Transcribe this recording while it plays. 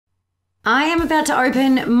I am about to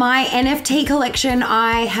open my NFT collection.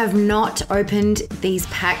 I have not opened these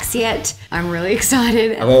packs yet. I'm really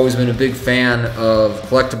excited. I've always been a big fan of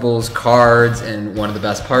collectibles, cards, and one of the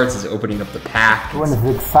best parts is opening up the pack. It's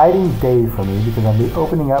an exciting day for me because I'll be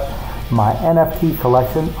opening up my NFT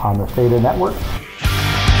collection on the Theta network.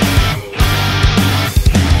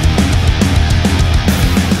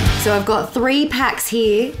 So I've got 3 packs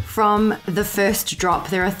here from the first drop.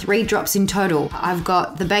 There are 3 drops in total. I've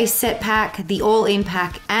got the base set pack, the all-in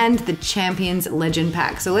pack, and the Champions Legend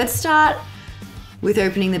pack. So let's start with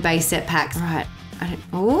opening the base set packs. Right,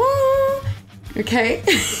 ooh, okay.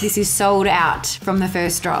 This is sold out from the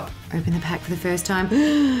first drop. Open the pack for the first time.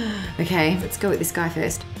 Okay, let's go with this guy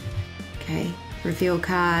first. Okay, reveal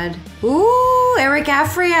card. Ooh, Eric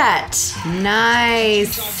Afriat.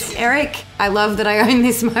 Nice. Eric, I love that I own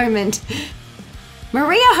this moment.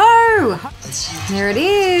 Maria Ho. There it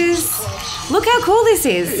is. Look how cool this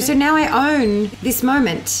is. So now I own this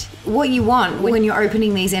moment. What you want when you're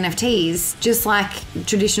opening these NFTs, just like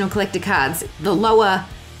traditional collector cards, the lower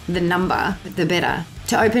the number, the better.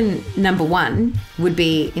 To open number 1 would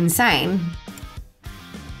be insane.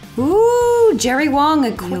 Ooh, Jerry Wong,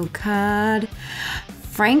 a cool card.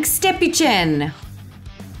 Frank Stepichen.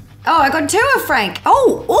 Oh, I got 2 of Frank.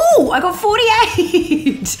 Oh, I got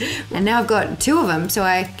 48. And now I've got 2 of them, so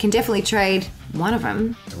I can definitely trade one of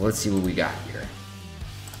them. So let's see what we got here.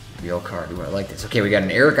 Real card, ooh, I like this. Okay, we got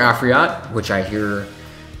an Eric Afriat, which I hear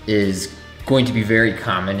is going to be very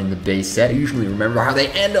common in the base set. I usually remember how they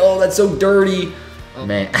end. Oh, that's so dirty. Oh,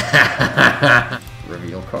 man.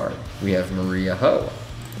 Reveal card. We have Maria Ho.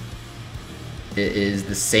 It is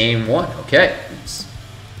the same one. Okay. Oops.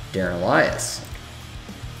 Darren Elias.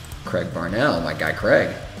 Craig Varnell, my guy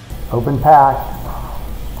Craig. Open pack.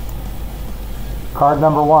 Card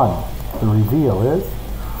number 1. The reveal is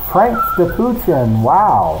Frank Stepuchin.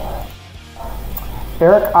 Wow.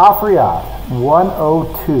 Eric Afriat,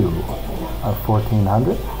 102 of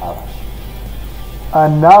 1400.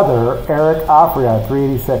 Another Eric Afriat,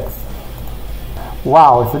 386.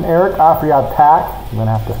 Wow, it's an Eric Afriat pack. I'm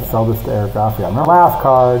gonna have to sell this to Eric Afriat. My last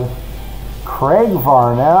card, Craig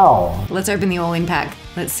Varnell. Let's open the all-in pack.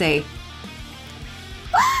 Let's see.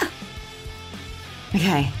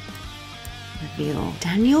 Okay. Reveal.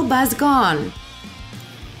 Daniel Bazgon.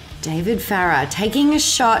 David Farah taking a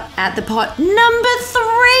shot at the pot. Number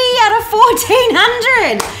 3 out of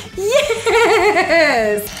 1400.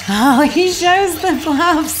 Yes. Oh, he shows the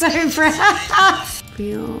glove. So proud.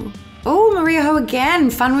 Reveal. Oh, Maria Ho again.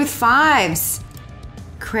 Fun with 5s.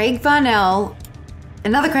 Craig Varnell.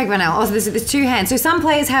 Another Craig Varnell. Oh, so there's 2 hands. So some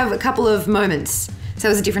players have a couple of moments. So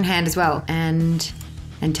it was a different hand as well. And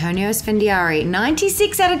Antonio Sfendiari.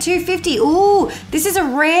 96 out of 250. Ooh, this is a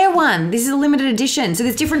rare one. This is a limited edition. So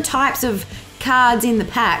there's different types of cards in the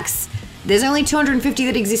packs. There's only 250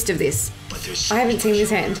 that exist of this. I haven't seen this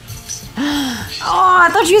hand. Oh, I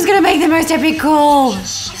thought she was going to make the most epic call.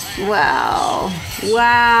 Wow.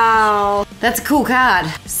 Wow. That's a cool card.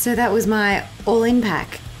 So that was my all-in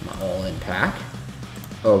pack. My all-in pack.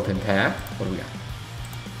 Open pack. What do we got?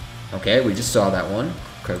 Okay, we just saw that one.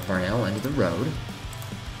 Craig Varnell, End of the Road.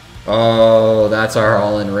 Oh, that's our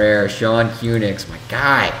all-in rare. Sean Kunix, my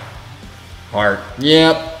guy. Heart.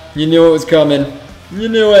 Yep, you knew it was coming. You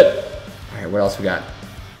knew it. All right, what else we got?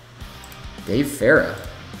 Dave Farah.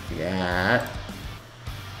 We got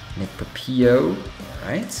Nick Papillo. All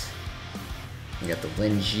right. We got the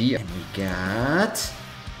Lynn G. And we got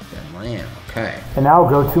Ben Lamb. Okay. And now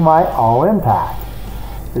we'll go to my all-in pack.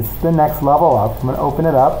 This is the next level up. I'm going to open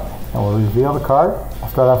it up and we'll reveal the card. I'll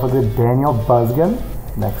start off with a Daniel Buzgen.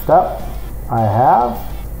 Next up, I have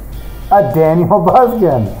a Daniel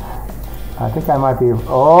Buzgen. I think I might be,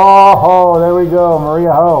 oh, there we go,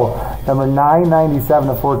 Maria Ho. Number 997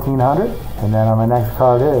 of 1400. And then on my next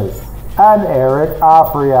card is an Eric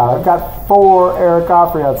Afriat. I've got 4 Eric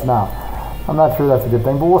Afriats now. I'm not sure that's a good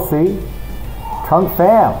thing, but we'll see. Trunk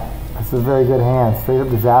Fam. This is a very good hand. Straight up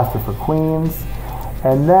disaster for queens.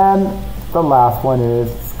 And then the last one is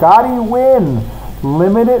Scotty Wynn.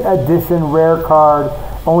 Limited edition rare card.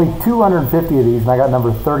 Only 250 of these, and I got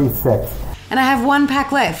number 36. And I have 1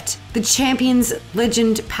 pack left. The Champions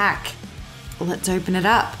Legend pack. Let's open it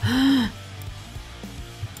up.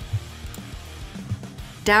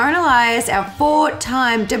 Darren Elias, our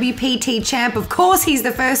 4-time WPT champ. Of course, he's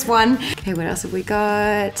the first one. Okay, what else have we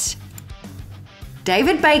got?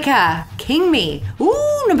 David Baker, King Me.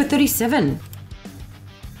 Ooh, number 37.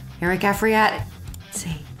 Eric Afriat. Let's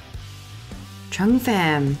see. Trung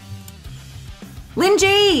Pham. Lynn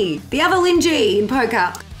G, the other Lynn G in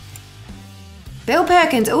poker. Bill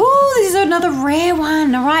Perkins. Ooh, this is another rare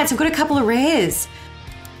one. All right, so I've got a couple of rares.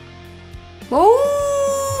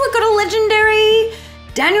 Oh, we got a legendary.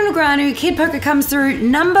 Daniel Negreanu, Kid Poker comes through,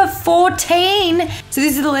 number 14. So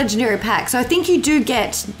this is the legendary pack. So I think you do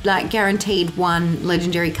get like guaranteed one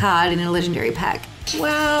legendary card in a legendary pack.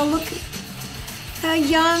 Wow, look how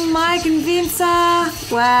young Mike and Vince are.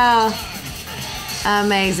 Wow,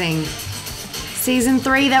 amazing. Season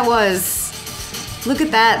 3 that was. Look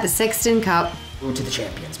at that, the Sexton Cup. Go to the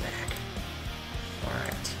Champions pack. All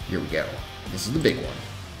right, here we go. This is the big one.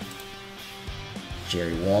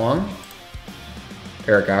 Jerry Wong.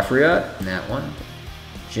 Eric Afriat in that one.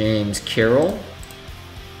 James Carroll.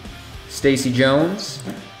 Stacey Jones.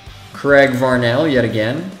 Craig Varnell yet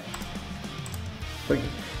again.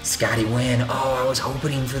 Scotty Wynn. Oh, I was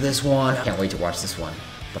hoping for this one. Can't wait to watch this one.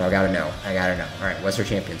 But I gotta know. All right, what's our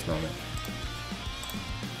Champions moment?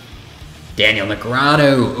 Daniel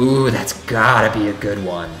Negreanu. Ooh, that's gotta be a good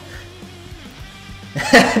one.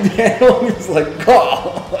 Daniel is like,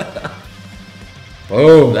 oh.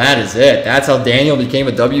 Oh, that is it. That's how Daniel became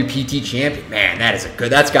a WPT champion. Man, that is a good.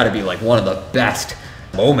 That's got to be like one of the best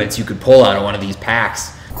moments you could pull out of one of these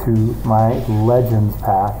packs. To my Legends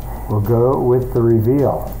pack, we'll go with the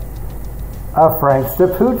reveal of Frank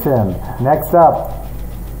Stapuchin. Next up,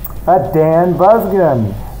 a Dan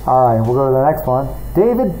Busgan. All right, we'll go to the next one.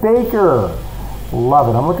 David Baker. Love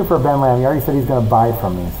it. I'm looking for Ben Lamb. He already said he's going to buy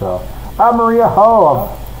from me. So, Maria Ho.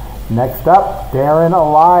 Next up, Darren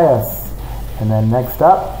Elias. And then next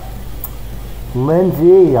up, Lynn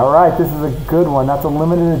G. All right, this is a good one. That's a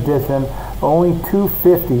limited edition. Only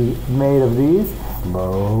 250 made of these.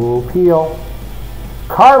 Low peel.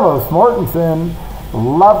 Carlos Mortensen.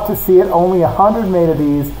 Love to see it. Only 100 made of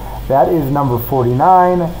these. That is number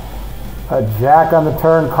 49. A jack on the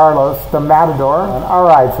turn, Carlos, the Matador. And all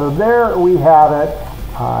right, so there we have it.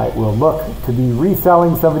 I will look to be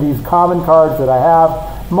reselling some of these common cards that I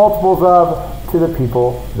have multiples of to the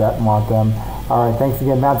people that want them. All right, thanks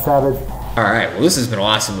again, Matt Savage. All right, well, this has been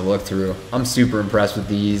awesome to look through. I'm super impressed with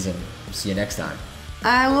these, and see you next time.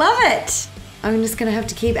 I love it. I'm just gonna have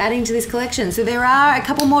to keep adding to this collection. So there are a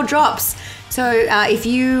couple more drops. So if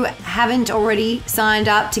you haven't already signed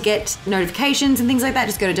up to get notifications and things like that,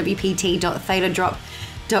 just go to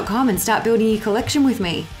wpt.thetadrop.com and start building your collection with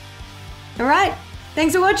me. All right,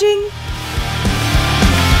 thanks for watching.